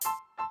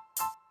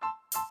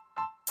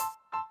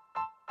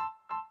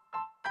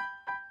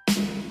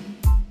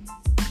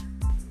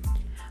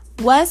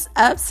What's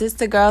up,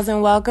 sister girls,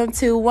 and welcome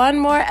to one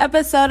more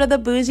episode of the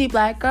Bougie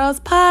Black Girls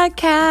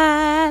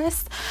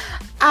podcast.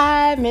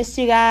 I missed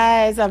you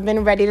guys. I've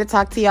been ready to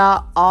talk to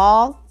y'all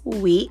all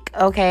week,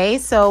 okay?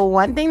 So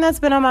one thing that's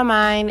been on my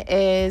mind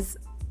is,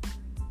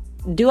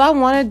 do I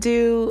want to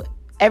do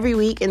every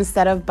week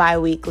instead of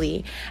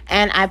bi-weekly?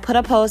 And I put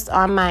a post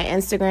on my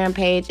Instagram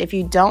page. If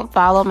you don't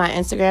follow my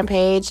Instagram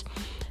page,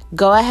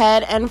 go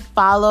ahead and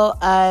follow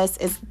us.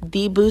 It's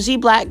the Bougie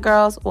Black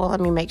Girls. Well, let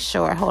me make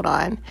sure. Hold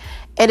on.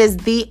 It is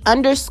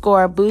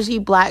 _, Bougie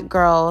Black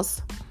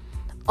Girls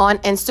on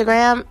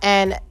Instagram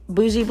and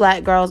Bougie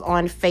Black Girls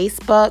on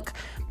Facebook.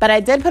 But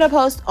I did put a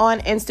post on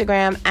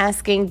Instagram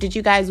asking, did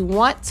you guys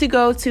want to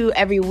go to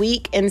every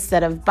week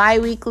instead of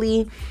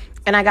bi-weekly?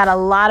 And I got a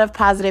lot of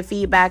positive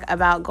feedback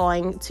about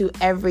going to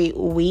every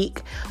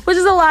week, which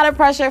is a lot of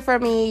pressure for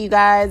me, you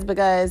guys,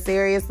 because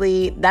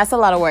seriously, that's a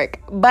lot of work.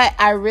 But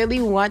I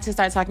really want to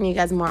start talking to you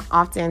guys more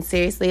often.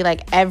 Seriously,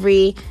 like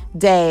every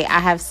day I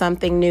have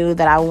something new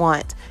that I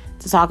want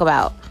to talk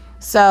about.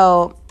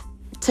 So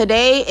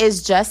today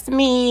is just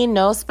me,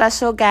 no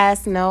special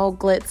guests, no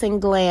glitz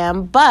and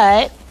glam,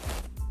 but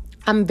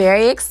I'm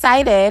very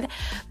excited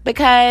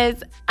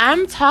because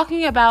I'm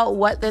talking about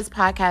what this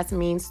podcast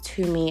means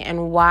to me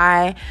and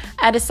why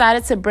I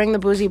decided to bring the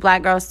Bougie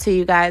Black Girls to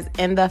you guys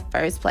in the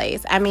first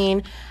place. I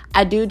mean,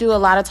 I do a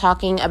lot of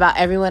talking about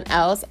everyone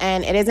else,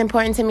 and it is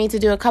important to me to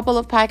do a couple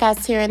of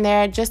podcasts here and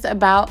there just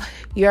about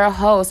your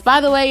host.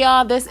 By the way,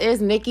 y'all, this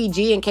is Nikki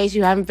G, in case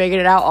you haven't figured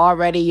it out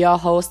already, your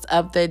host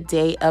of the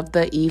day, of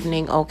the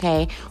evening,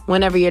 okay?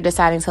 Whenever you're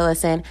deciding to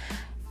listen,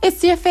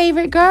 it's your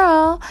favorite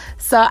girl.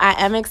 So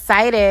I am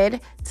excited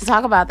to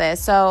talk about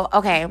this. So,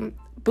 okay,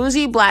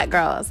 Bougie Black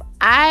Girls.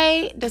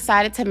 I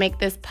decided to make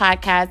this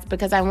podcast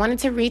because I wanted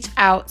to reach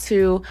out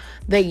to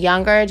the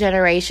younger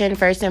generation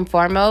first and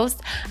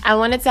foremost. I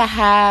wanted to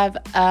have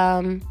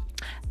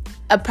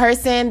a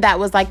person that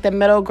was like the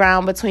middle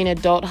ground between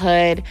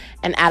adulthood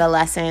and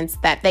adolescence,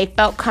 that they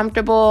felt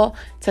comfortable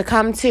to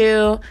come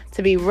to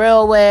be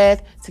real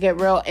with, to get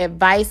real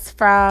advice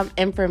from,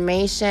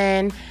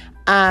 information.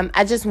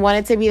 I just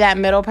wanted to be that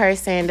middle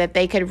person that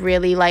they could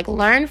really like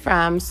learn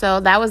from. So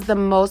that was the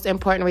most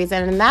important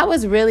reason. And that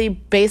was really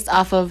based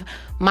off of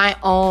my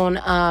own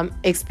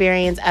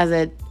experience as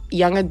a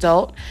young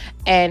adult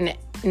and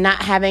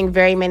not having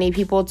very many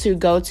people to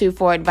go to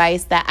for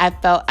advice that I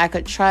felt I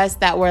could trust,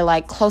 that were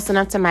like close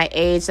enough to my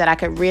age that I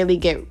could really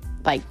get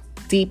like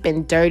deep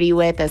and dirty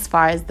with as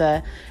far as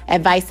the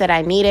advice that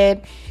I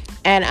needed.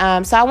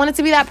 And so I wanted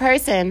to be that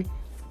person.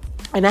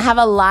 And I have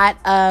a lot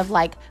of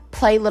like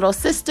play little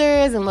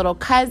sisters and little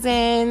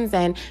cousins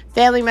and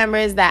family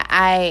members that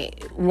I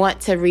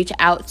want to reach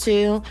out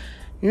to,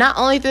 not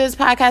only through this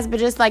podcast, but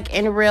just like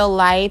in real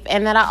life,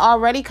 and that I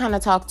already kind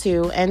of talk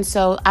to. And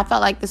so I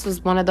felt like this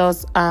was one of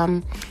those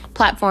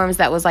platforms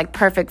that was like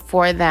perfect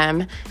for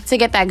them to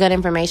get that good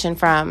information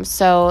from.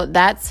 So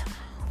that's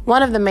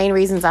one of the main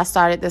reasons I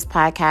started this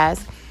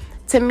podcast.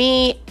 To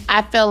me,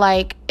 I feel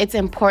like it's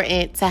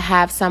important to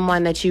have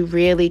someone that you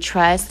really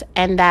trust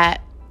and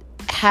that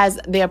has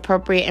the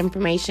appropriate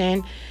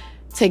information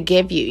to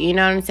give you. You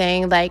know what I'm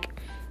saying? Like,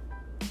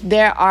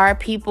 there are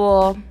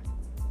people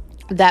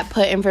that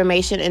put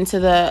information into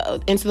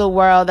the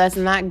world that's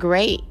not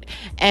great.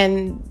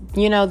 And,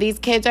 you know, these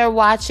kids are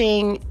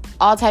watching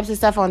all types of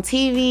stuff on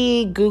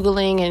TV,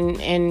 Googling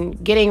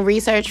and getting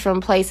research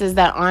from places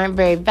that aren't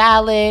very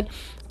valid,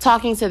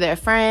 talking to their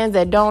friends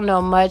that don't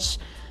know much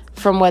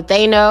from what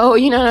they know,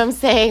 you know what I'm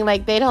saying?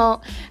 Like, they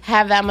don't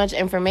have that much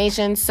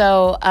information.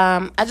 So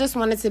I just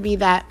wanted to be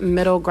that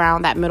middle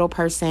ground, that middle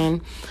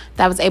person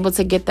that was able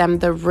to get them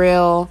the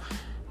real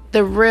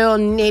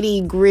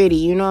nitty gritty,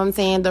 you know what I'm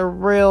saying? The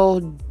real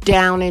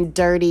down and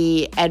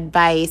dirty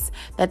advice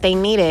that they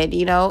needed,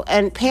 you know?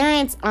 And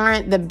parents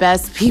aren't the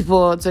best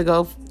people to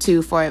go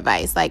to for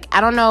advice. Like, I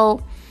don't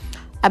know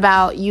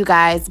about you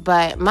guys,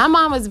 but my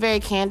mom was very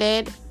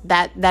candid.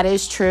 That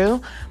is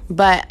true.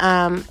 But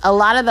a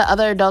lot of the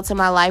other adults in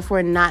my life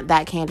were not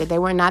that candid. They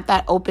were not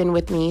that open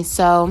with me.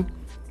 So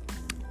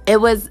it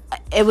was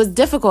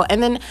difficult.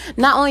 And then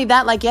not only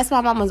that, like, yes,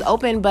 my mom was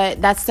open, but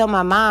that's still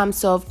my mom.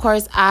 So of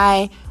course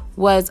I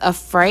was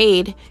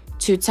afraid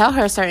to tell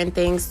her certain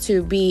things,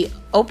 to be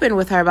open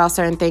with her about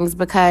certain things,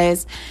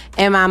 because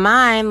in my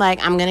mind,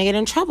 like, I'm going to get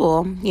in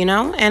trouble, you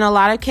know? And a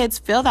lot of kids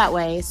feel that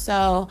way.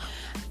 So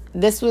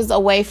this was a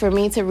way for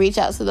me to reach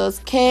out to those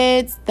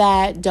kids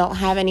that don't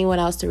have anyone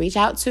else to reach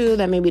out to,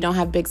 that maybe don't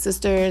have big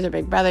sisters or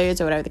big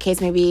brothers or whatever the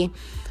case may be,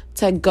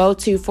 to go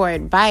to for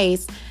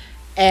advice.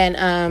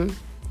 And,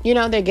 you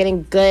know, they're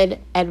getting good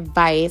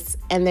advice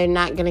and they're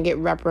not going to get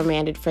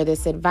reprimanded for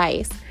this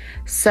advice.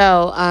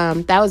 So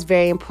that was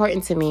very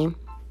important to me.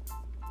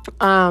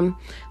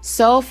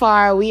 So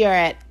far, we are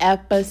at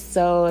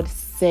episode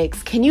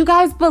 6. Can you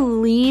guys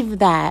believe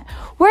that?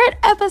 We're at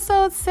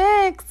episode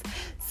 6.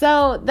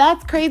 So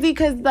that's crazy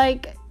because,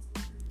 like,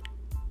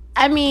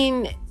 I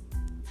mean,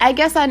 I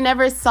guess I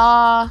never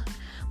saw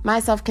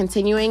myself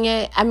continuing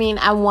it. I mean,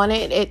 I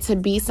wanted it to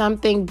be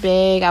something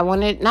big. I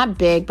wanted, not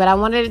big, but I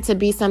wanted it to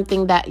be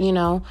something that, you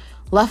know,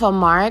 left a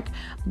mark.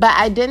 But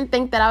I didn't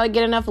think that I would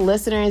get enough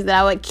listeners that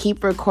I would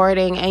keep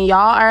recording. And y'all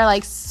are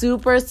like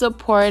super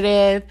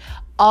supportive,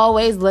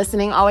 always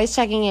listening, always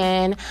checking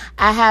in.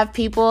 I have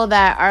people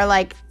that are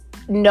like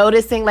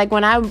noticing, like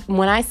when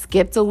I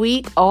skipped a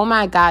week, oh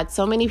my God,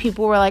 so many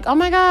people were like, oh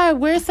my God,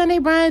 where's Sunday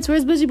Brunch?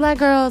 Where's Bougie Black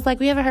Girls? Like,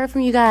 we haven't heard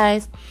from you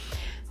guys.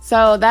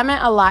 So that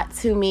meant a lot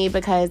to me,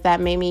 because that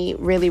made me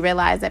really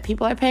realize that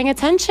people are paying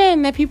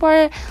attention, that people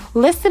are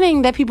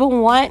listening, that people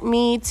want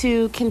me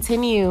to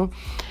continue.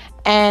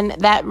 And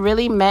that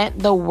really meant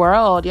the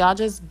world. Y'all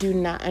just do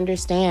not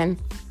understand.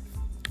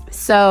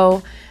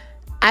 So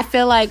I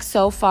feel like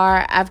so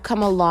far I've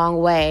come a long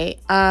way.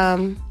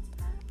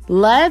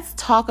 Let's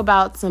talk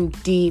about some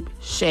deep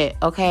shit,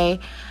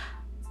 okay?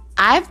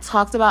 I've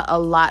talked about a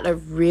lot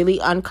of really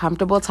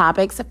uncomfortable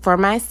topics for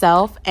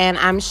myself, and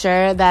I'm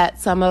sure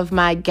that some of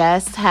my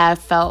guests have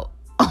felt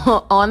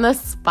on the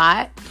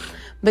spot,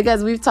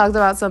 because we've talked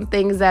about some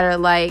things that are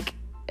like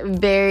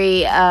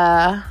very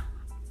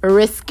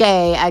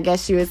risque, I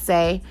guess you would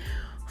say,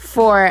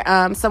 for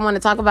someone to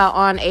talk about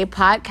on a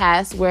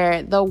podcast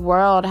where the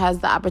world has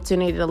the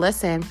opportunity to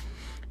listen.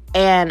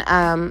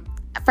 And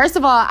first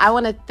of all, I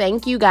want to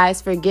thank you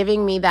guys for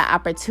giving me that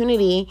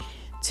opportunity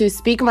to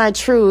speak my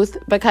truth,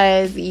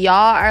 because y'all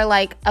are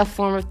like a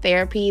form of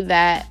therapy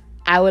that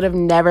I would have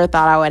never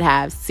thought I would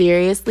have.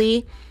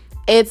 Seriously,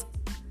 it's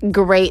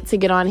great to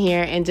get on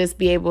here and just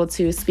be able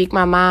to speak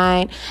my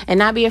mind and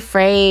not be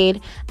afraid.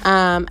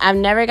 I've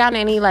never gotten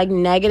any like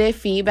negative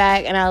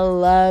feedback, and I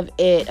love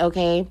it,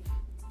 okay?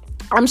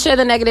 I'm sure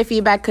the negative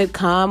feedback could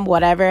come,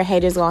 whatever,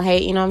 haters gonna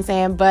hate, you know what I'm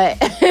saying?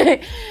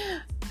 But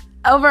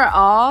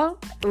overall,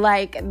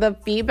 like, the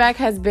feedback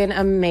has been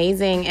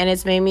amazing, and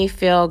it's made me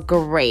feel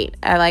great.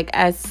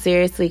 I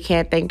seriously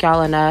can't thank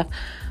y'all enough.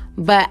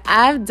 But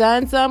I've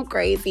done some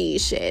crazy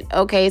shit,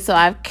 okay? So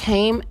I've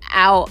came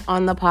out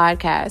on the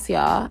podcast,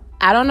 y'all.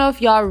 I don't know if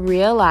y'all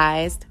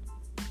realized,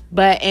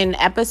 but in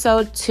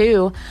episode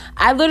 2,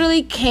 I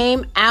literally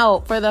came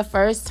out for the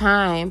first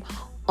time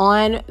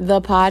on the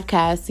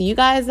podcast. So you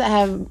guys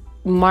have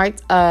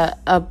marked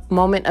a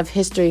moment of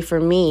history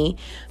for me,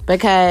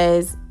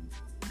 because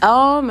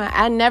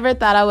I never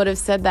thought I would have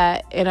said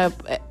that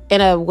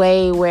in a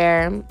way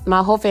where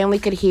my whole family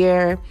could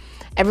hear,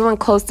 everyone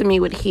close to me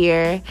would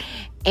hear,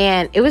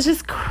 and it was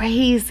just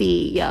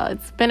crazy, yo.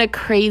 It's been a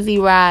crazy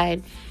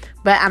ride,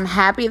 but I'm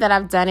happy that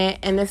I've done it,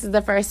 and this is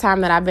the first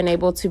time that I've been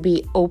able to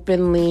be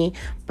openly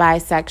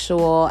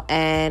bisexual,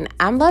 and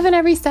I'm loving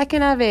every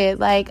second of it.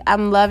 Like,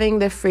 I'm loving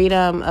the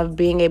freedom of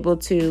being able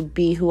to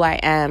be who I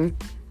am.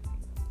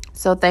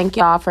 So thank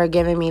y'all for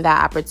giving me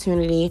that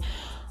opportunity.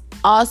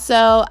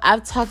 Also,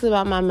 I've talked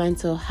about my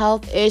mental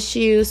health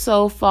issues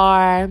so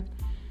far.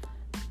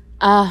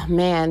 Oh,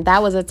 man,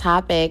 that was a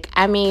topic.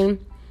 I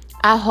mean,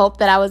 I hope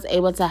that I was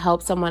able to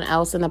help someone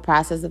else in the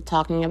process of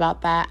talking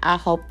about that. I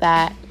hope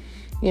that,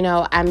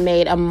 I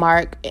made a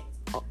mark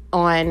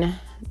on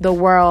the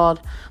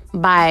world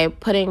by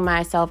putting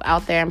myself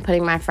out there and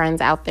putting my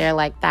friends out there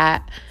like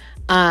that.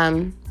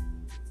 I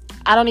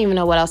don't even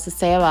know what else to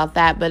say about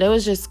that, but it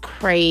was just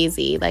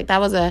crazy. Like, I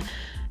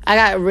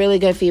got really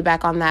good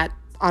feedback on that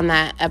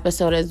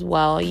episode as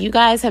well. You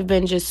guys have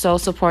been just so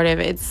supportive.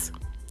 It's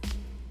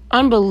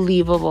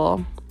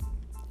unbelievable.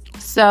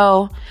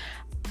 So,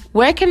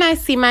 where can I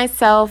see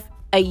myself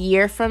a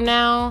year from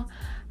now?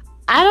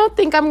 I don't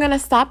think I'm going to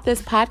stop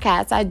this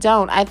podcast. I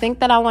don't. I think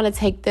that I want to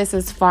take this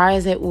as far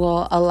as it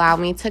will allow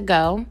me to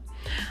go.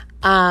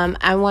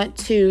 I want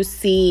to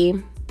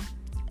see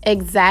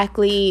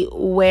exactly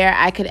where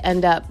I could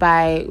end up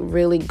by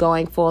really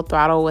going full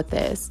throttle with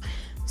this.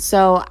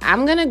 So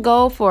I'm going to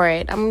go for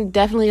it. I'm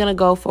definitely going to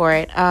go for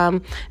it.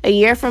 A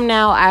year from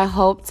now, I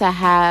hope to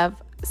have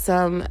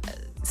some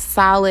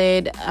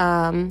solid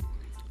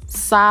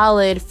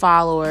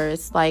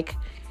followers. Like,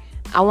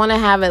 I want to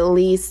have at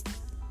least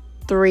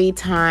 3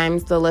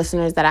 times the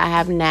listeners that I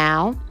have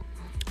now.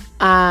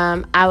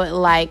 I would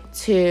like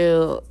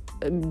to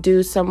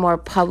do some more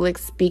public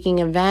speaking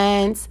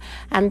events.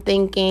 I'm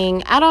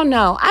thinking, I don't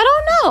know.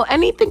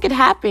 Anything could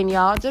happen,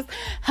 y'all. Just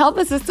help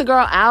a sister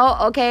girl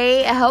out,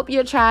 okay? Help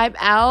your tribe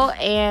out,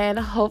 and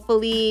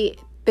hopefully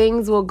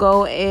things will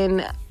go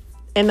in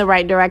the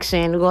right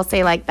direction. We'll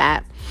say like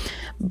that.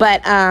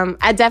 But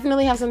I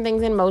definitely have some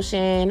things in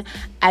motion.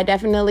 I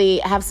definitely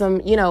have some,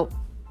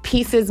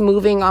 pieces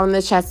moving on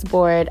the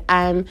chessboard.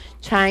 I'm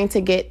trying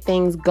to get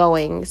things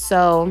going.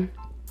 So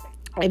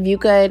if you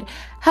could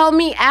help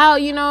me out,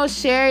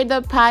 share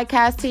the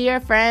podcast to your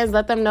friends.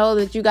 Let them know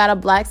that you got a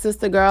Black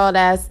sister girl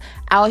that's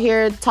out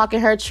here talking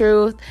her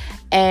truth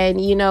and,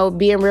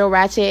 being real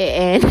ratchet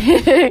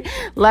and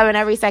loving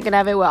every second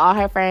of it with all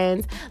her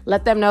friends.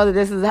 Let them know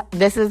that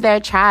this is their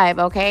tribe,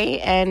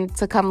 okay? And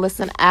to come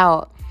listen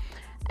out.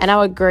 And I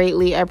would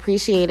greatly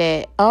appreciate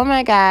it. Oh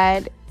my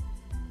God.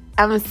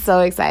 I'm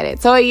so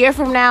excited. So a year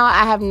from now,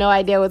 I have no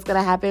idea what's going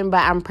to happen, but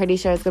I'm pretty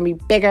sure it's going to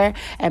be bigger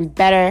and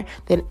better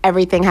than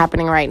everything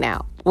happening right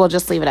now. We'll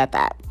just leave it at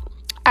that.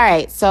 All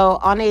right. So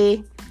on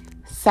a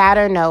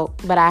sadder note,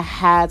 but I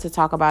had to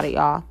talk about it,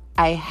 y'all.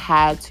 I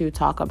had to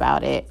talk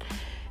about it.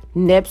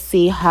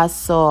 Nipsey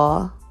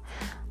Hussle.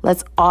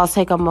 Let's all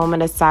take a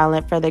moment of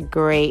silence for the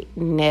great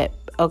Nip,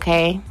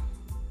 okay?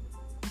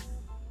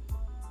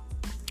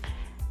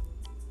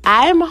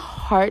 I'm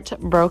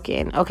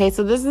heartbroken. Okay,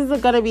 so this is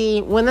going to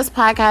be, when this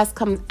podcast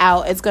comes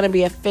out, it's going to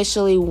be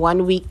officially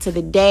 1 week to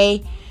the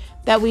day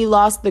that we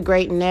lost the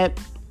great Nip.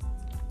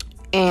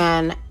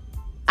 And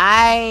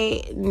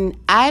I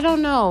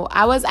don't know.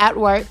 I was at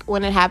work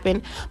when it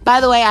happened. By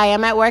the way, I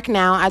am at work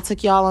now. I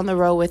took y'all on the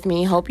road with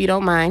me. Hope you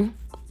don't mind.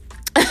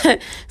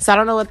 So I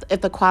don't know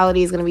if the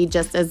quality is going to be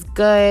just as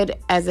good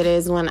as it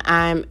is when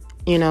I'm,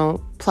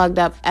 plugged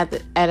up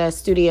at a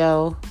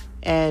studio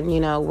and,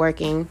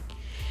 working.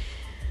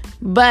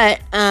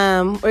 But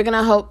we're going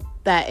to hope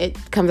that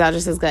it comes out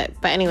just as good.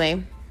 But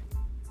anyway,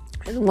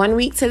 1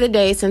 week to the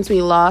day since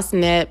we lost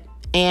Nip,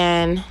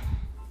 and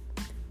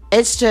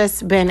it's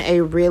just been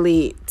a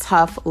really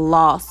tough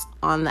loss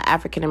on the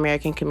African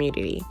American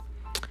community.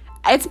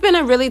 It's been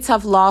a really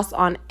tough loss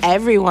on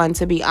everyone,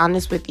 to be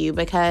honest with you,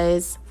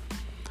 because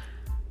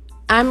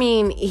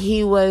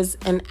he was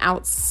an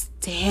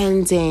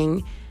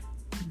outstanding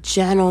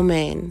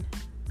gentleman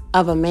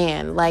of a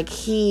man. Like,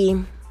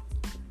 he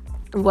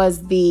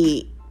was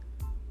the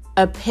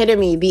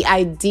epitome, the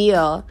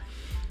ideal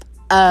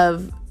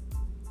of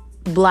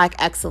Black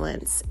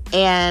excellence.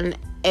 And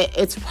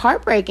it's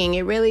heartbreaking.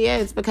 It really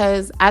is,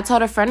 because I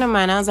told a friend of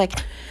mine, I was like,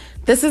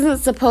 this isn't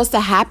supposed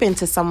to happen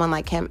to someone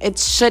like him. It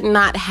should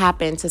not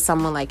happen to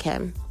someone like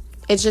him.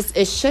 It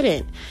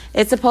shouldn't.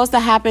 It's supposed to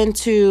happen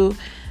to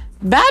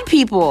bad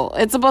people.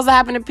 It's supposed to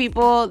happen to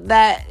people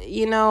that,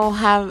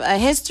 have a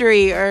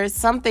history or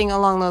something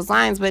along those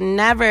lines, but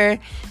never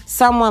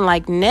someone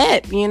like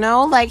Nip,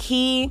 like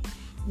he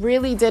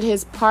really did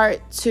his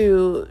part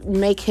to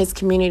make his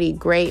community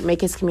great,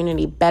 make his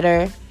community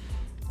better.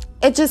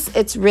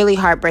 It's really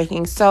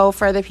heartbreaking. So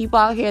for the people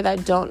out here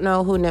that don't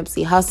know who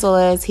Nipsey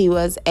Hussle is, he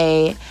was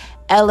a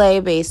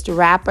LA-based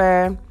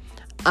rapper,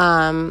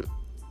 and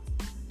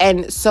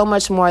so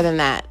much more than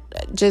that.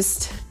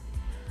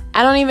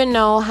 I don't even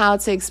know how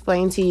to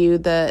explain to you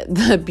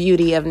the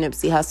beauty of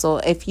Nipsey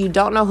Hussle. If you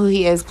don't know who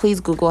he is, please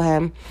Google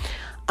him.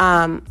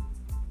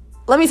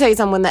 Let me tell you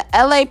something. When the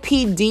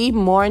LAPD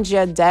mourns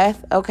your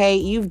death, okay,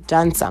 you've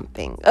done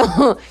something.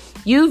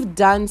 You've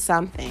done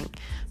something.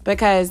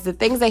 Because the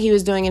things that he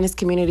was doing in his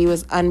community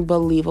was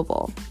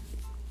unbelievable.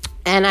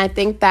 And I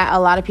think that a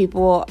lot of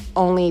people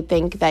only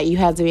think that you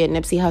have to be a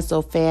Nipsey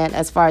Hussle fan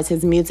as far as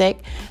his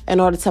music in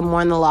order to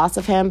mourn the loss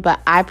of him. But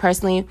I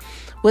personally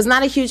was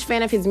not a huge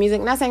fan of his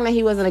music. Not saying that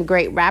he wasn't a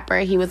great rapper.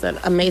 He was an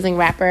amazing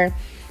rapper.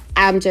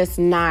 I'm just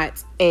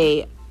not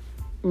a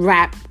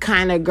rap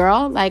kind of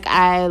girl. Like,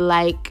 I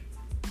like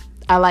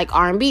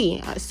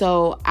R&B.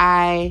 So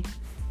I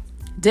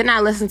did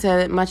not listen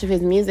to much of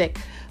his music.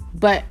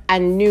 But I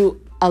knew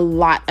a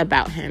lot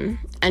about him.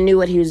 I knew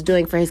what he was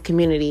doing for his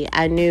community.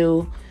 I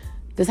knew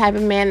the type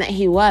of man that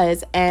he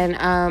was. And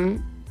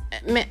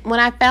when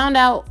I found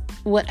out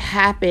what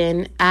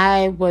happened,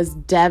 I was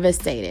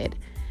devastated.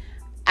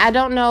 I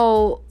don't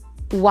know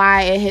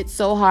why it hit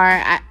so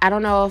hard. I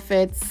don't know if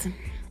it's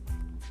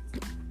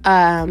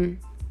I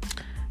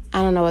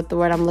don't know what the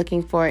word I'm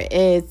looking for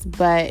is,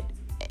 but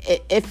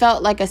it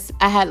felt like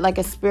I had like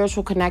a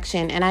spiritual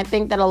connection. And I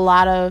think that a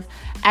lot of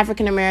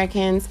African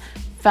Americans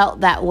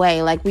felt that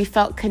way. Like, we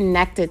felt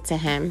connected to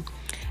him,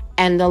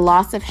 and the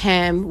loss of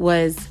him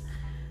was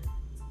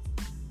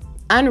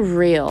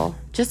unreal,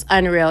 just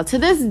unreal. To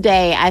this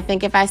day, I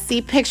think if I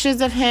see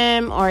pictures of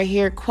him or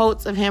hear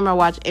quotes of him or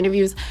watch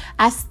interviews,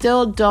 I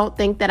still don't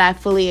think that I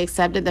fully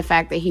accepted the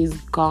fact that he's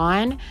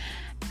gone.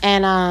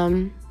 And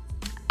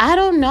I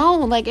don't know,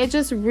 like, it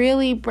just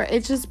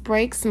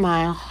breaks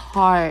my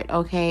heart.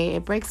 Okay,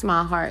 it breaks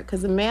my heart,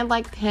 because a man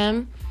like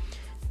him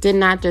did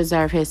not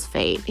deserve his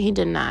fate. He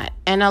did not.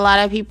 And a lot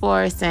of people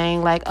are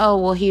saying, like, oh,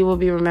 well, he will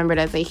be remembered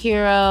as a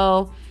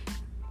hero.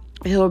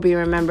 He will be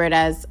remembered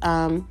as,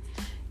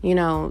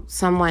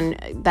 someone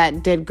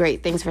that did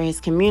great things for his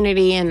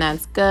community, and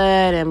that's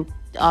good, and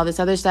all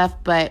this other stuff.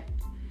 But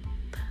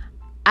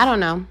I don't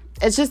know.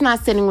 It's just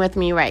not sitting with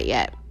me right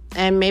yet.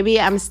 And maybe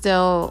I'm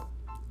still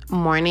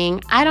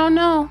mourning. I don't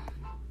know.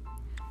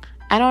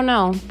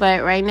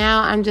 But right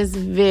now, I'm just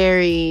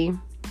very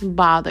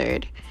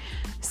bothered.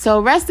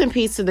 So rest in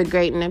peace to the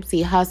great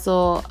Nipsey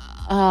Hussle.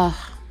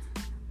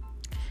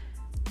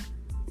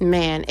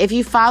 Man, if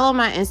you follow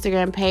my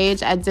Instagram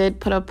page, I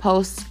did put a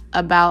post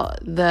about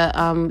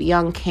the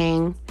young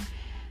king.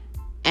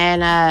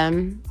 And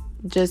I'm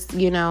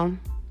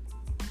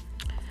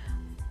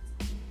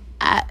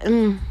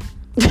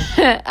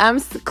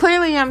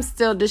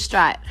still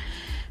distraught.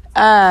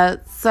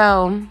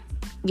 So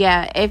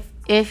yeah,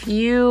 if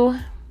you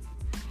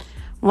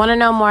want to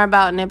know more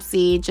about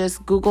Nipsey,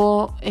 just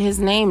Google his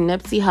name,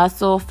 Nipsey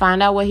Hussle.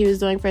 Find out what he was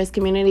doing for his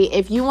community.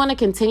 If you want to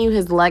continue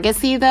his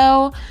legacy,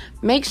 though,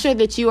 make sure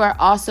that you are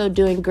also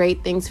doing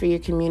great things for your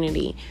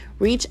community.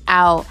 Reach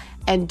out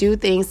and do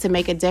things to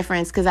make a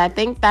difference, because I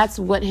think that's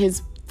what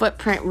his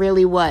footprint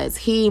really was.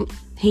 He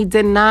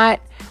did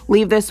not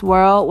leave this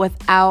world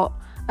without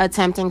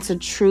attempting to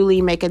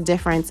truly make a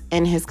difference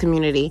in his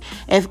community.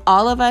 If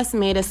all of us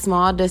made a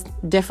small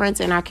difference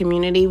in our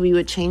community, we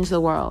would change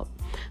the world.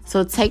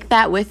 So take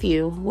that with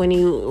you when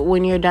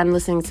you're done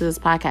listening to this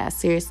podcast.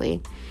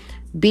 Seriously,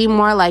 be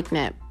more like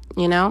Nip,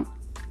 you know?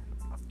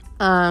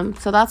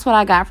 So that's what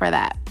I got for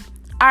that.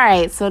 All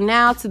right, so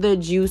now to the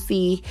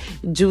juicy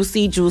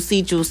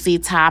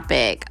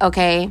topic,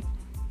 okay?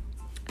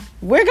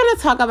 We're going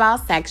to talk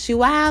about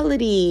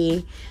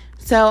sexuality.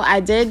 So I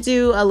did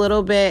do a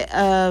little bit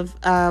of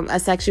a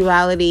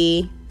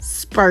sexuality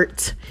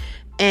spurt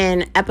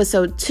in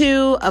episode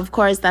 2. Of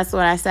course, that's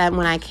what I said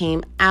when I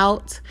came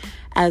out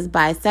as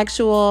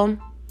bisexual.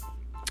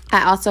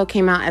 I also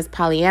came out as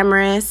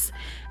polyamorous.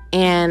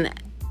 And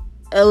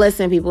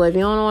listen, people, if you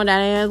don't know what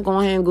that is, go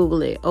ahead and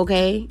Google it,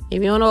 okay?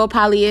 If you don't know what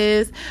poly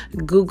is,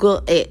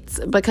 Google it,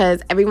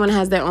 because everyone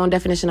has their own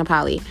definition of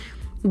poly.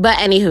 But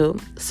anywho,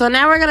 so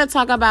now we're going to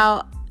talk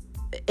about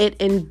it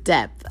in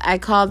depth. I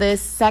call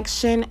this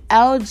section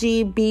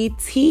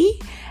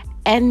LGBT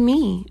and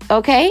me,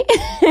 okay?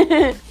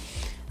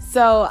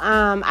 So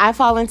I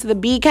fall into the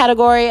B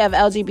category of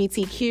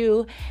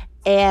LGBTQ,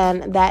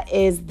 and that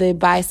is the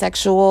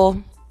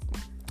bisexual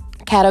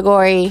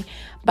category.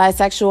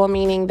 Bisexual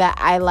meaning that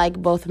I like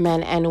both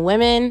men and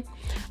women.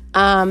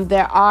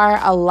 There are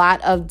a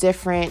lot of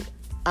different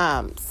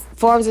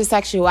forms of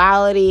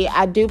sexuality.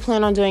 I do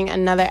plan on doing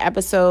another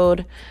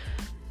episode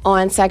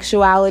on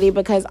sexuality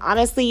because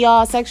honestly,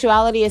 y'all,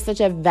 sexuality is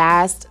such a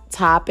vast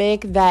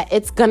topic that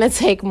it's going to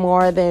take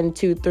more than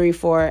 2, 3,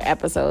 4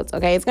 episodes,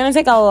 okay? It's going to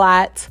take a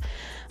lot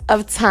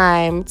of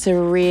time to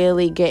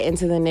really get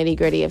into the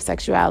nitty-gritty of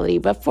sexuality.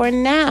 But for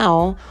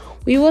now,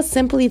 we will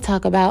simply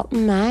talk about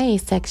my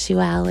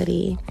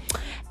sexuality,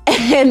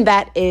 and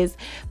that is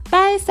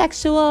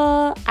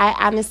bisexual. I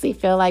honestly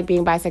feel like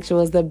being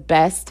bisexual is the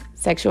best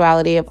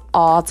sexuality of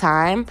all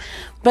time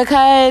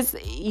because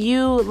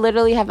you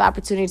literally have the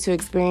opportunity to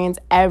experience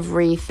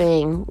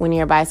everything when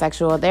you're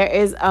bisexual. There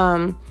is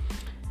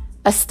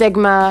a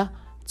stigma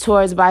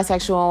towards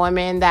bisexual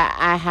women that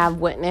I have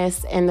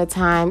witnessed in the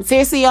time.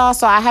 Seriously, y'all,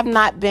 so I have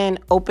not been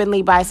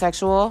openly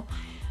bisexual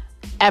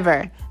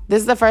ever.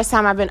 This is the first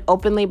time I've been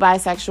openly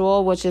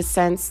bisexual, which is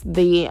since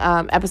the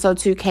episode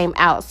 2 came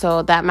out.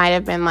 So that might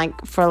have been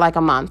for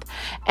a month.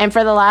 And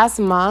for the last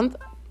month,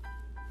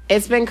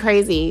 it's been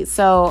crazy.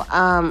 So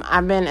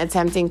I've been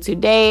attempting to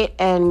date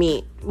and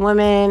meet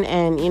women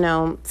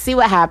and, see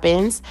what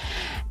happens.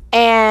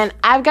 And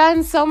I've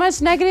gotten so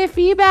much negative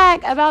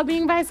feedback about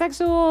being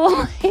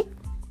bisexual.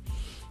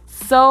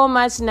 So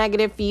much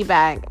negative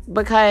feedback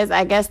because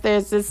I guess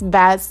there's this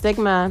bad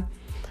stigma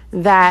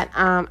that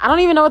I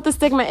don't even know what the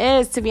stigma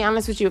is, to be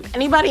honest with you. If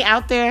anybody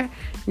out there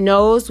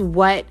knows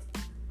what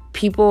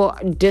people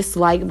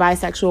dislike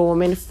bisexual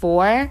women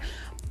for,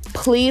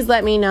 please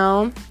let me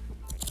know.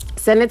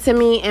 Send it to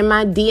me in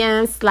my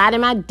DMs, slide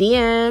in my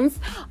DMs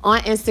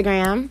on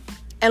Instagram,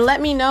 and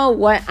let me know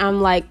what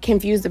I'm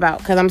confused about,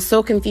 because I'm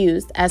so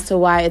confused as to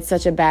why it's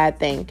such a bad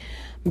thing.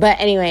 But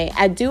anyway,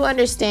 I do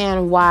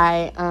understand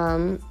why.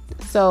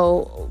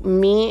 So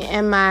me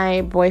and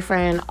my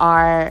boyfriend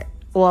are,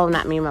 well,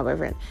 not me and my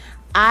boyfriend.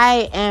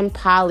 I am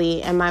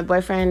poly, and my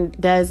boyfriend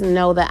does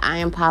know that I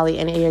am poly,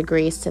 and he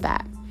agrees to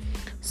that.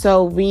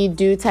 So we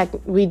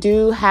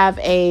do have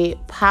a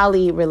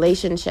poly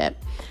relationship,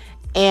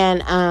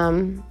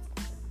 and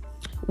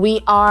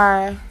we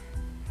are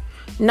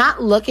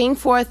not looking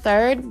for a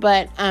third,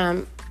 but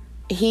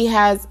he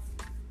has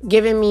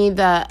given me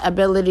the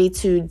ability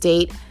to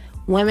date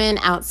women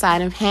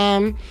outside of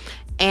him.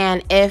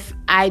 And if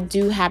I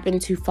do happen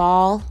to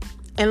fall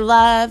in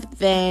love,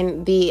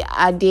 then the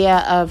idea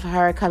of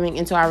her coming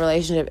into our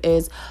relationship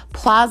is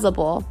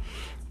plausible.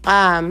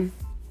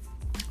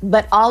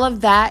 But all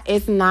of that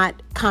is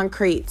not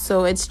concrete.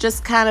 So it's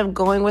just kind of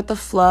going with the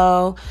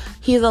flow.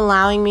 He's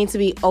allowing me to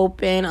be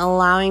open,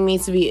 allowing me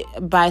to be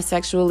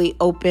bisexually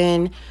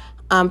open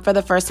for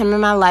the first time in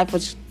my life,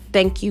 which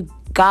thank you,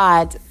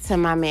 God, to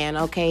my man,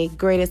 okay?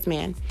 Greatest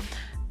man.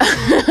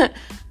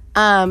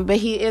 But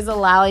he is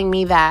allowing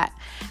me that.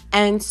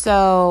 And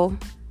so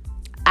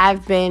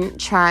I've been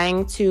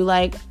trying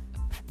to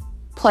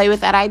play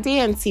with that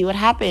idea and see what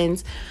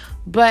happens.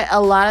 But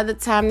a lot of the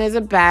time there's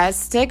a bad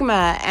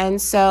stigma. And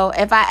so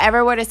if I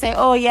ever were to say,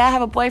 oh yeah, I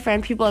have a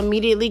boyfriend, people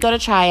immediately go to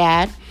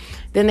Triad.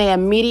 Then they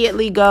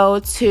immediately go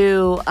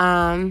to,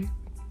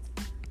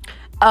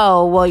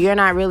 oh, well, you're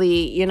not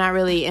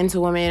really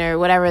into women, or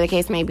whatever the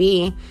case may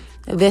be.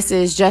 This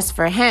is just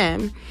for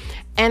him.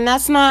 And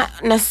that's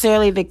not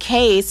necessarily the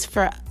case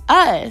for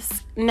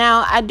us.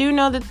 Now, I do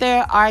know that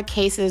there are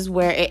cases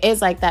where it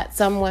is like that.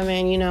 Some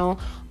women,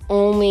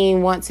 only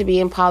want to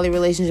be in poly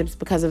relationships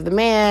because of the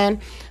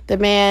man. The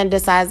man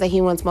decides that he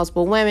wants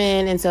multiple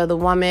women, and so the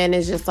woman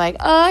is just like,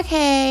 oh,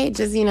 okay,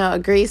 just,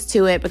 agrees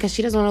to it because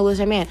she doesn't want to lose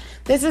her man.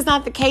 This is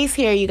not the case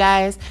here, you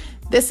guys.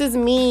 This is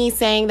me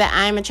saying that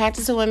I'm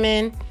attracted to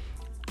women.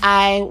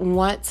 I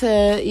want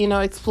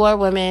to, explore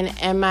women,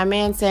 and my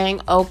man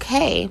saying,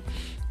 okay.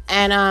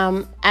 And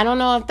I don't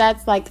know if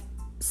that's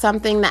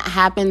something that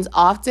happens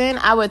often.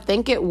 I would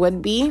think it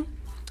would be,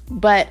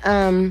 but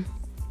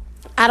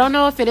I don't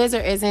know if it is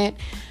or isn't,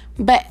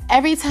 but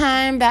every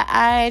time that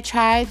I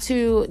try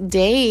to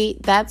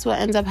date, that's what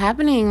ends up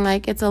happening.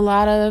 Like, it's a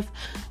lot of,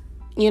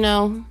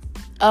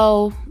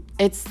 oh,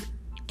 it's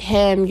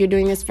him, you're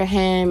doing this for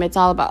him, it's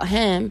all about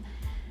him.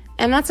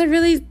 And that's a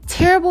really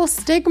terrible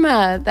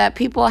stigma that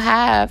people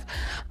have.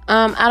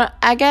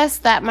 I guess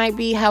that might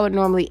be how it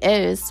normally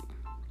is.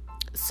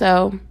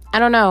 So, I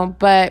don't know,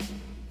 but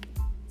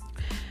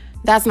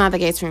that's not the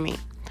case for me.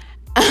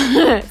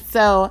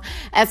 So,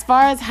 as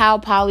far as how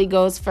poly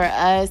goes for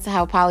us,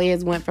 how poly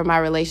has went for my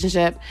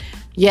relationship,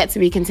 yet to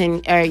be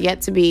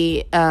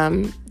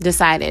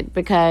decided,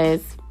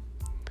 because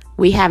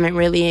we haven't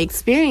really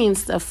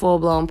experienced a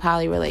full-blown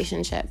poly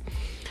relationship.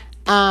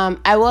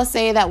 I will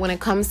say that when it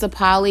comes to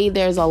poly,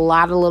 there's a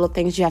lot of little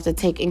things you have to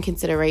take in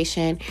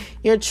consideration.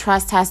 Your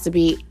trust has to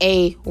be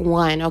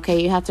A1,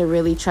 okay? You have to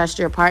really trust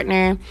your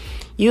partner.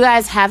 You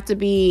guys have to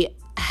be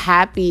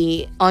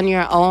happy on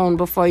your own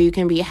before you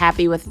can be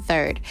happy with a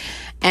third.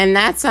 And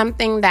that's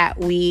something that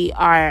we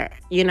are,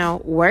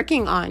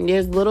 working on.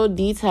 There's little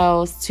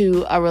details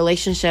to a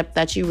relationship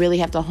that you really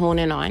have to hone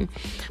in on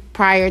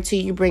prior to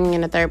you bringing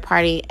in a third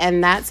party.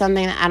 And that's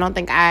something that I don't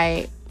think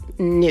I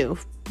knew,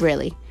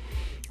 really.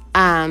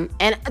 And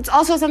it's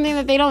also something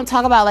that they don't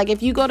talk about. Like,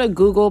 if you go to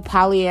Google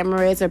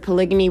polyamorous or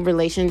polygamy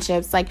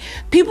relationships, like,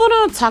 people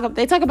don't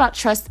they talk about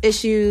trust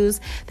issues.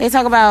 They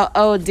talk about,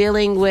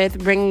 dealing with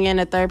bringing in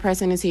a third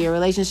person into your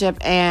relationship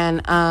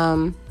and,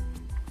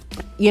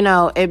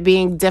 it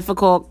being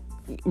difficult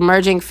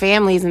merging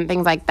families and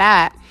things like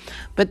that.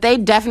 But they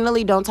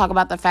definitely don't talk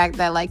about the fact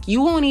that, like,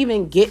 you won't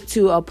even get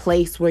to a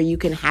place where you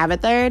can have a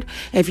third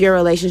if your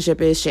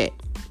relationship is shit.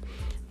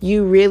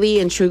 You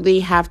really and truly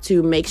have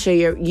to make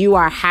sure you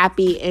are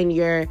happy in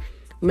your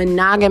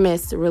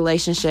monogamous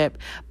relationship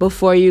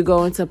before you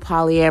go into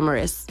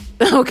polyamorous,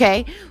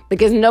 okay?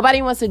 Because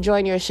nobody wants to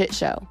join your shit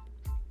show.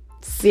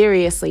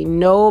 Seriously,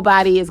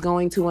 nobody is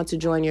going to want to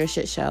join your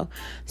shit show.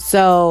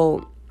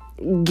 So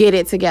get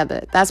it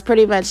together. That's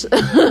pretty much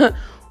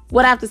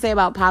what I have to say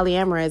about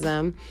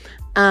polyamorism.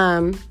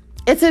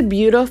 It's a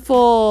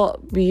beautiful,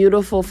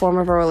 beautiful form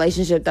of a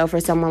relationship, though,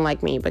 for someone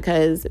like me,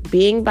 because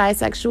being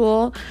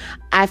bisexual,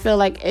 I feel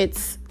like it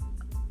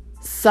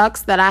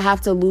sucks that I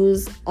have to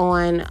lose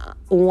on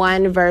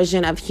one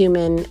version of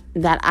human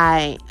that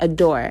I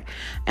adore.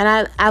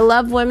 And I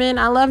love women,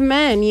 I love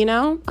men,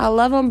 I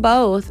love them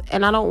both,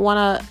 and I don't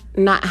want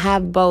to not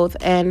have both.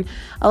 And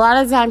a lot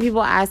of the time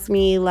people ask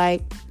me,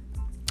 like,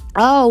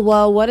 oh,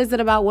 well, what is it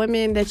about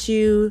women that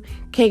you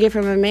can't get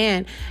from a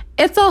man?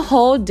 It's a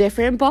whole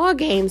different ball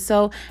game.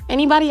 So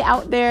anybody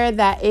out there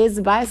that is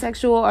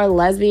bisexual or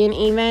lesbian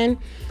even,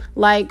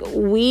 like,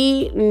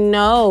 we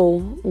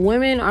know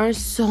women are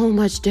so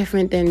much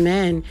different than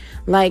men.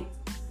 Like,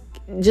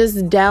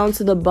 just down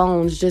to the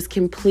bones, just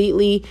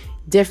completely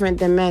different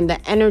than men. The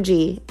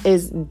energy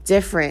is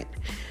different.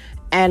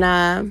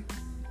 And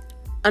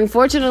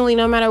unfortunately,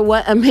 no matter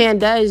what a man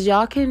does,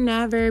 y'all can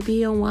never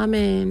be a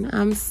woman.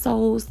 I'm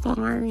so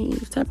sorry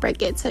to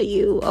break it to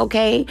you,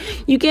 okay?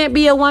 You can't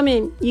be a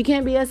woman. You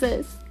can't be a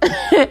sis.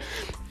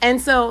 And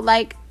so,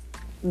 like,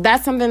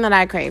 that's something that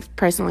I crave,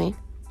 personally.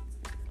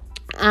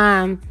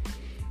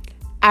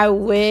 I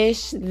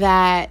wish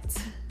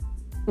that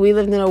we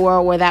lived in a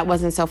world where that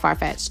wasn't so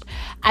far-fetched.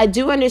 I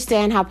do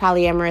understand how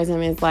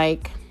polyamorism is,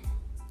 like,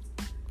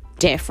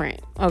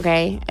 different,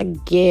 okay? I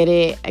get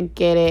it.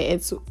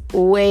 It's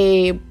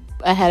way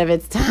ahead of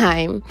its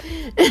time.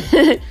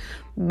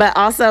 But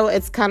also,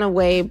 it's kind of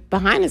way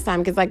behind its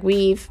time, because, like,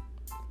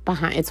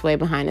 it's way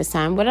behind its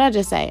time. What did I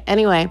just say?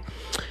 Anyway,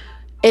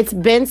 it's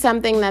been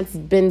something that's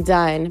been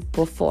done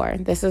before.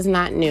 This is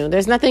not new.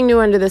 There's nothing new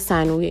under the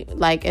sun.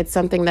 It's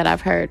something that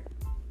I've heard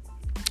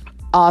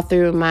all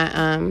through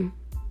my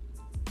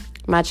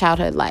my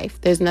childhood life.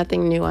 There's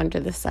nothing new under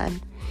the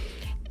sun.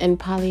 And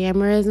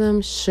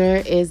polyamorism sure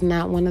is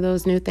not one of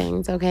those new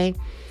things, okay?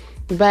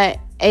 But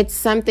it's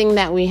something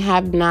that we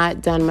have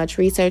not done much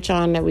research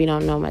on, that we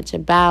don't know much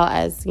about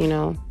as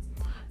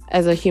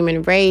a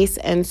human race.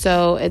 And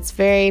so it's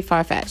very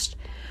far-fetched.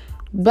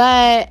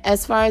 But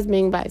as far as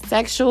being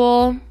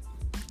bisexual,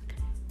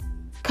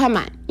 come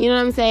on. You know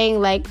what I'm saying?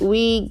 Like,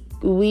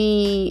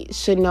 we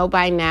should know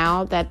by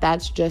now that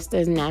that's just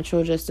as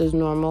natural, just as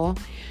normal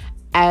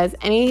as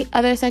any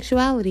other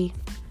sexuality.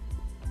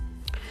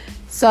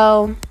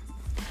 So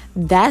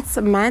that's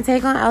my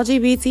take on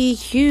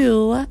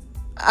LGBTQ.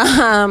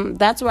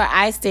 That's where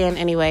I stand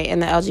anyway in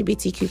the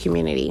LGBTQ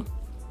community.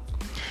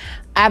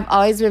 I've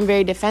always been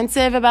very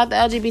defensive about the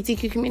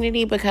LGBTQ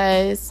community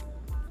because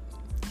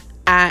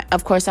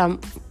of course, I'm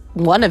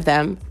one of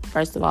them,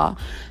 first of all.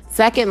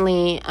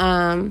 Secondly,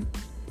 I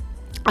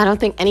don't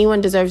think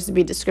anyone deserves to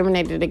be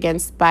discriminated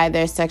against by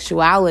their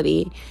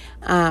sexuality.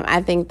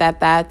 I think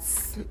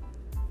that's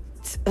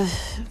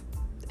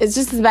it's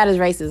just as bad as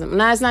racism.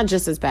 No, it's not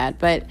just as bad,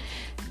 but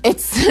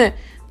it's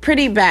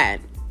pretty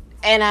bad.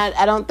 And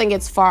I don't think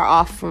it's far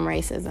off from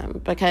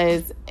racism,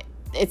 because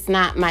it's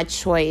not my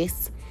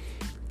choice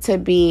to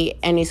be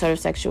any sort of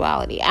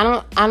sexuality.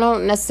 I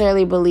don't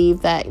necessarily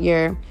believe that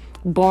you're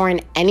born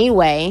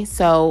anyway.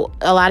 So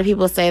a lot of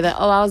people say that,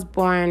 oh, I was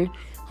born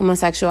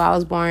homosexual, I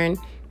was born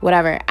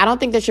whatever. I don't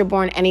think that you're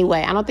born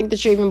anyway. I don't think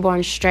that you're even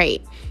born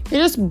straight.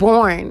 You're just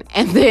born.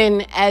 And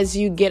then as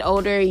you get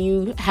older,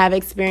 you have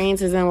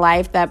experiences in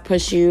life that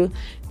push you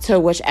to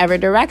whichever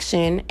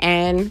direction.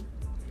 And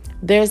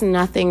there's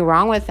nothing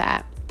wrong with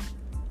that.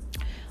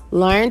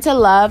 Learn to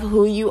love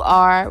who you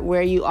are,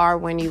 where you are,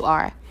 when you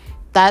are.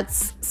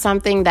 That's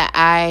something that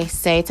I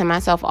say to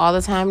myself all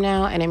the time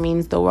now, and it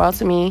means the world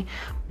to me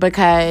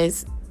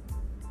because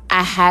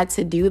I had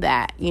to do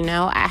that,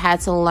 I had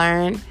to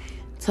learn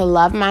to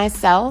love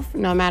myself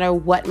no matter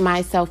what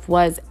myself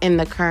was in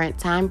the current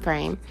time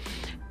frame.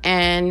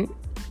 And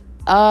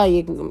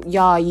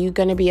you're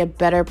going to be a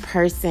better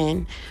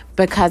person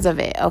because of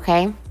it,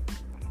 okay?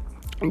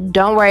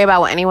 Don't worry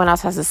about what anyone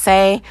else has to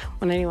say,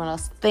 what anyone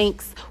else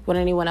thinks, what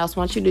anyone else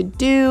wants you to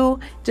do.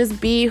 Just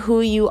be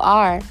who you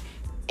are.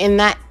 And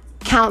that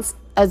counts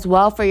as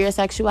well for your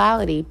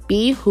sexuality.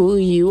 Be who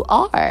you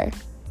are,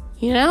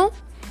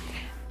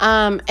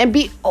 and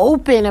be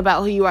open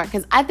about who you are.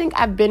 Because I think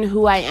I've been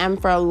who I am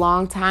for a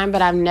long time,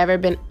 but I've never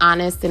been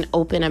honest and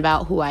open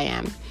about who I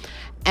am.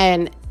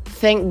 And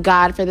thank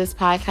God for this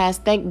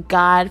podcast. Thank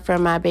God for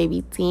my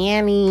baby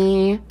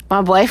Danny,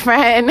 my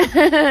boyfriend,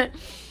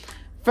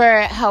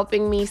 for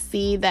helping me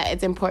see that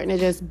it's important to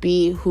just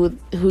be who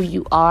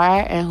you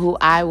are and who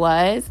I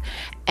was.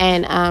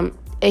 And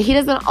he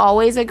doesn't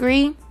always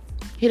agree.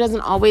 He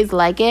doesn't always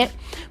like it,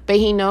 but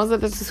he knows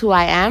that this is who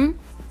I am.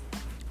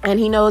 And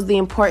he knows the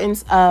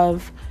importance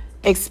of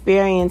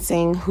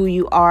experiencing who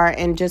you are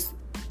and just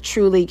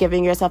truly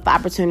giving yourself the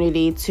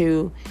opportunity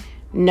to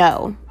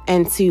know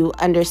and to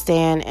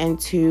understand and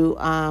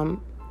to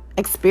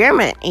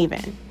experiment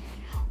even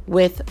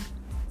with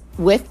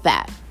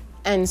that.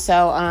 And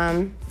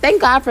so thank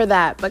God for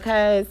that,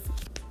 because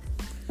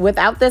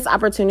without this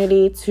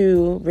opportunity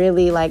to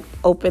really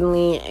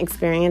openly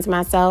experience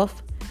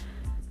myself,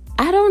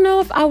 I don't know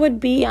if I would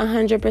be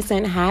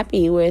 100%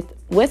 happy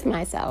with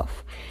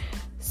myself.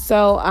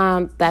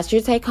 So that's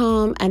your take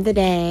home of the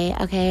day,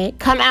 okay?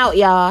 Come out,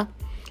 y'all.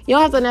 You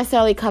don't have to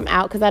necessarily come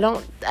out, because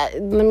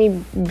let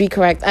me be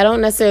correct. I don't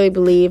necessarily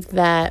believe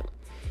that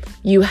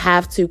you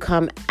have to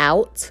come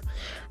out.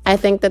 I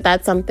think that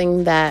that's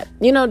something that,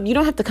 you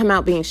don't have to come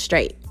out being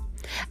straight.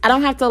 I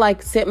don't have to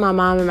sit my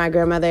mom and my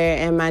grandmother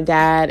and my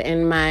dad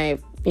and my,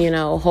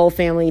 whole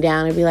family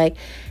down and be like,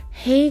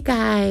 hey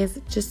guys,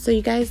 just so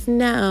you guys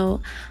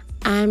know,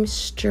 I'm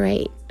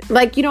straight.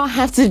 You don't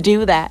have to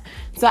do that.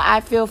 So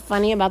I feel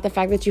funny about the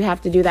fact that you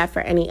have to do that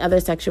for any other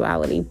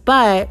sexuality.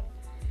 But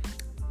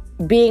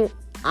being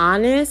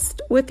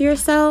honest with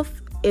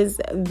yourself is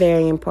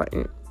very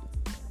important.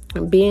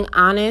 Being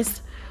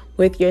honest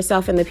with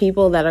yourself and the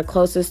people that are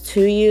closest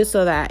to you,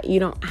 so that you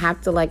don't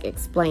have to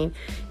explain.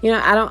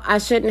 I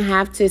shouldn't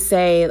have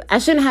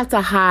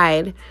to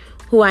hide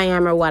who I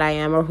am or what I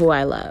am or who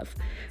I love.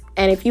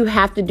 And if you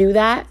have to do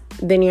that,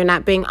 then you're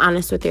not being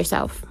honest with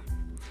yourself.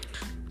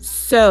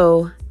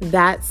 So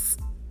that's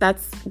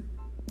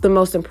the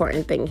most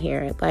important thing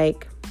here.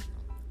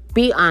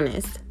 Be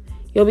honest.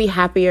 You'll be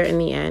happier in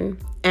the end.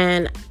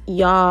 And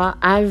y'all,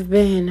 I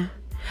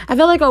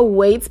feel like a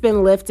weight's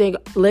been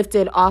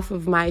lifted off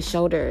of my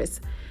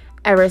shoulders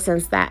ever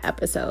since that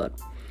episode.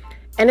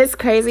 And it's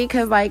crazy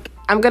because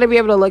I'm going to be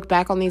able to look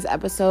back on these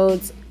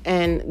episodes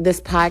and this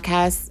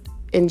podcast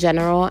in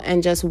general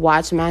and just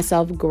watch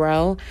myself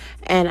grow.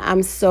 And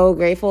I'm so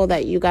grateful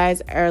that you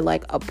guys are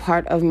a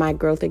part of my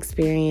growth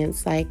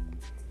experience.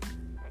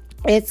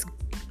 It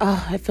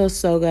feels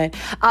so good.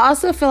 I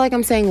also feel like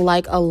I'm saying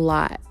a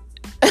lot.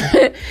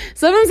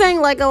 So if I'm saying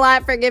a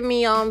lot, forgive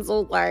me, y'all. I'm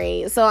so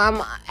sorry. So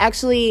I'm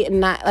actually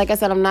not, like I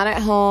said, I'm not at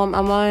home.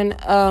 I'm on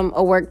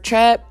a work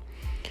trip.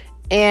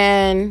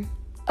 And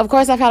of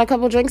course, I've had a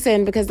couple drinks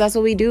in, because that's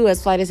what we do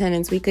as flight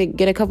attendants. We could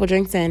get a couple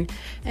drinks in.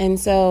 And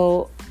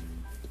so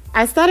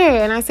I stutter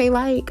and I say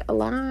a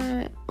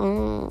lot.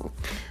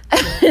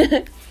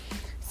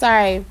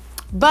 Sorry.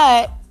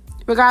 But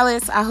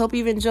regardless, I hope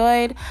you've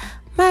enjoyed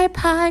my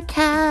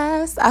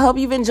podcast. I hope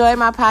you've enjoyed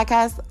my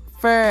podcast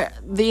for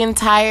the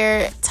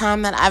entire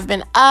time that I've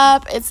been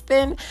up. It's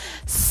been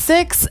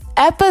 6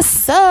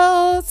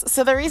 episodes.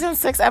 So the reason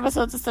 6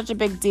 episodes is such a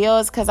big deal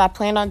is because I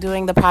planned on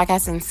doing the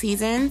podcast in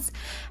seasons.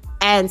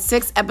 And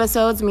 6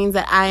 episodes means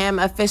that I am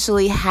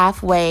officially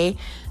halfway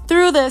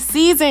through the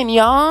season,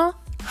 y'all.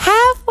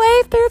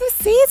 Halfway through the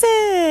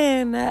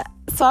season.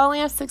 So I only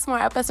have 6 more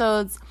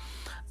episodes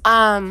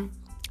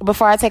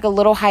before I take a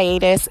little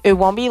hiatus. It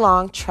won't be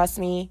long. Trust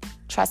me.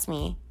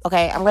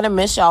 Okay, I'm going to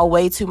miss y'all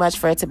way too much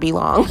for it to be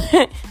long.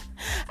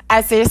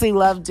 I seriously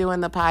love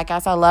doing the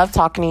podcast. I love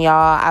talking to y'all.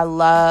 I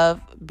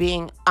love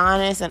being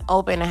honest and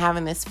open and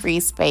having this free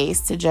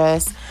space to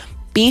just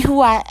be who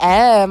I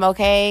am,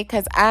 okay?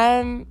 Because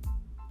I'm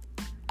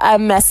a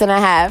mess and a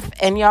half,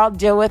 and y'all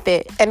deal with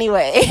it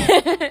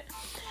anyway.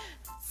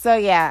 So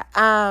yeah,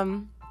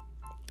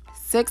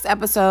 6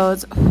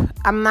 episodes.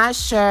 I'm not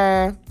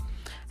sure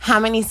how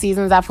many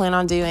seasons I plan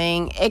on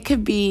doing. It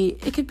could be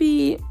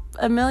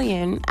 1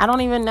 million. I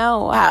don't even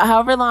know.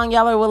 However long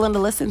y'all are willing to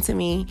listen to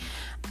me.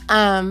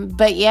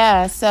 But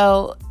yeah,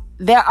 so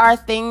there are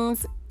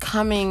things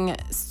coming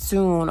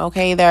soon,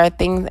 okay? There are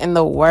things in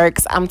the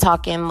works. I'm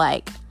talking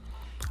like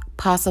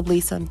possibly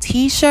some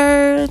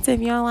t-shirts, if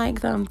y'all like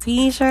some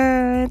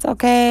t-shirts,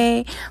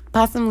 okay?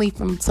 Possibly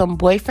some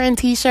boyfriend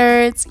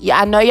t-shirts.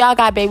 Yeah, I know y'all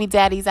got baby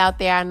daddies out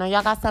there. I know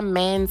y'all got some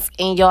men's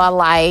in your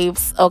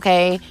lives,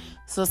 okay?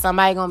 So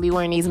somebody gonna be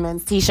wearing these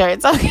men's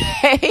t-shirts,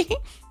 okay?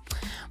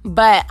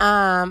 But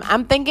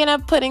I'm thinking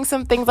of putting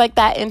some things like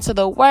that into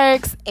the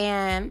works,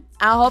 and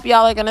I hope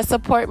y'all are gonna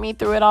support me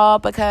through it all,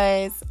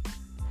 because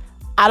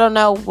I don't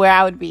know where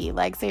I would be.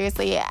 Like,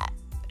 seriously,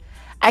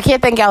 I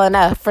can't thank y'all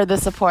enough for the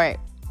support.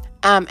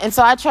 And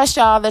so I trust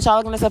y'all that y'all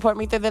are going to support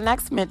me through the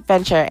next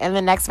venture, and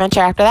the next venture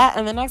after that,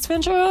 and the next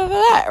venture after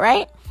that,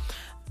 right?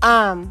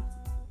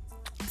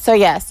 So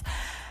yes.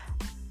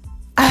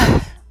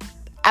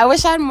 I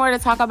wish I had more to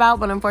talk about,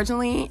 but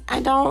unfortunately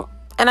I don't.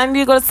 And I need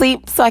to go to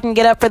sleep so I can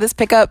get up for this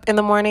pickup in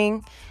the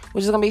morning,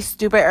 which is going to be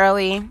stupid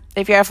early.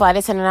 If you're a flight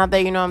attendant out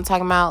there, you know what I'm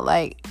talking about.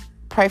 Like,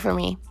 pray for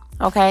me,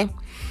 okay?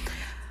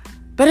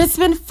 But it's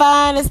been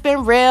fun. It's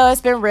been real.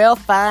 It's been real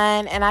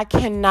fun. And I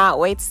cannot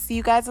wait to see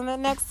you guys on the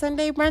next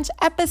Sunday Brunch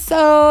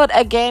episode.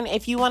 Again,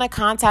 if you want to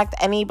contact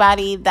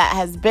anybody that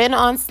has been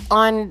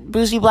on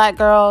Bougie Black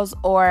Girls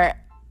or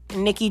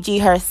Nikki G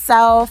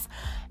herself,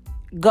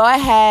 go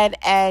ahead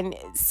and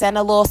send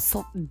a little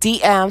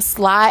DM,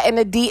 slide in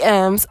the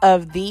DMs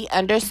of _bougie,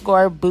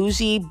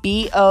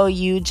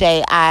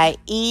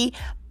 BOUJIE,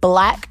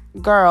 Black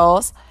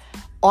Girls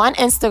on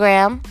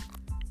Instagram,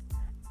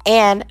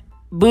 and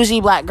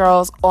Bougie Black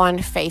Girls on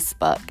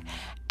Facebook.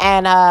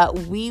 And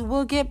we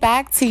will get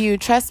back to you.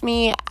 Trust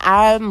me,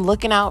 I'm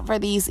looking out for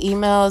these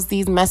emails,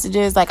 these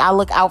messages. Like, I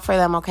look out for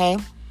them, okay?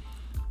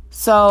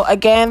 So,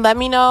 again, let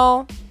me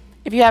know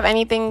if you have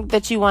anything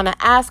that you want to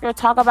ask or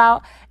talk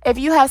about. If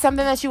you have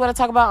something that you want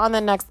to talk about on the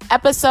next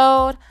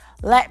episode,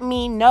 let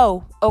me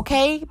know,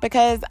 okay?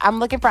 Because I'm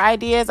looking for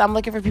ideas. I'm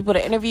looking for people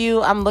to interview.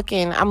 I'm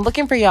looking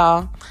for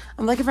y'all.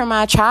 I'm looking for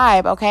my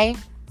tribe, okay?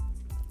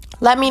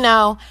 Let me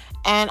know,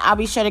 and I'll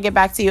be sure to get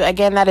back to you.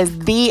 Again, that is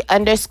 _BOUJIE,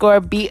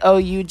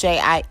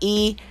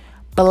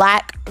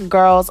 Black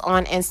Girls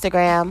on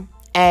Instagram,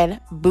 and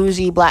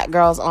Bougie Black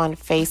Girls on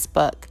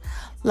Facebook.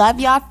 Love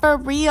y'all for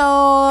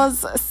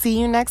reals. See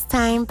you next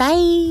time.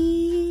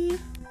 Bye.